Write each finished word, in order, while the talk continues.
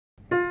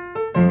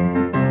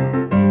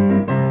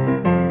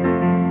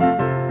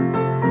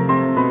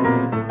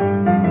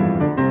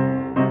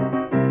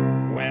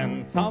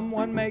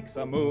someone makes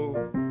a move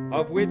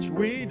of which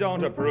we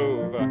don't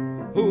approve,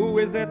 who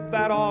is it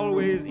that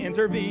always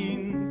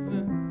intervenes?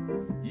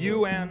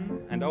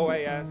 UN and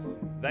OAS,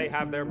 they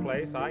have their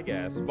place, I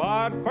guess.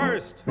 But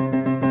first,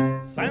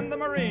 send the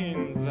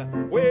Marines.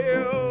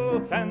 We'll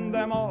send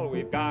them all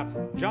we've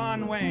got.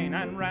 John Wayne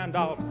and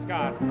Randolph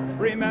Scott.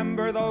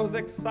 Remember those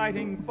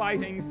exciting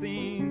fighting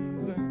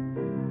scenes?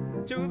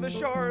 To the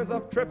shores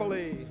of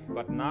Tripoli,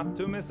 but not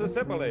to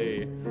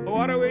Mississippi.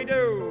 What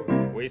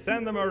do? We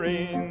send the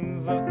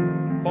Marines.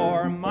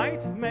 For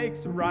might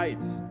makes right.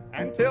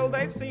 Until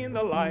they've seen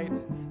the light,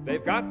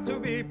 they've got to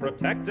be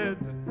protected,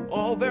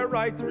 all their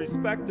rights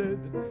respected,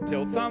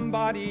 till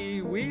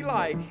somebody we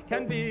like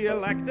can be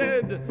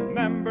elected.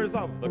 Members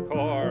of the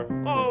Corps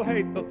all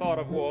hate the thought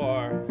of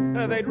war.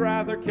 They'd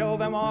rather kill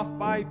them off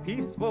by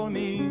peaceful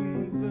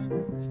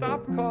means.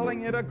 Stop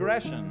calling it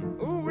aggression.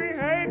 Ooh, we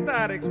hate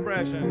that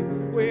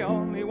expression. We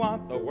only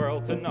want the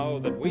world to know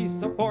that we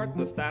support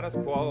the status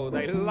quo.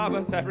 They love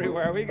us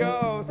everywhere we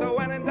go. So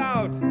when in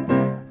doubt,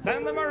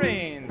 send the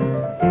Marines.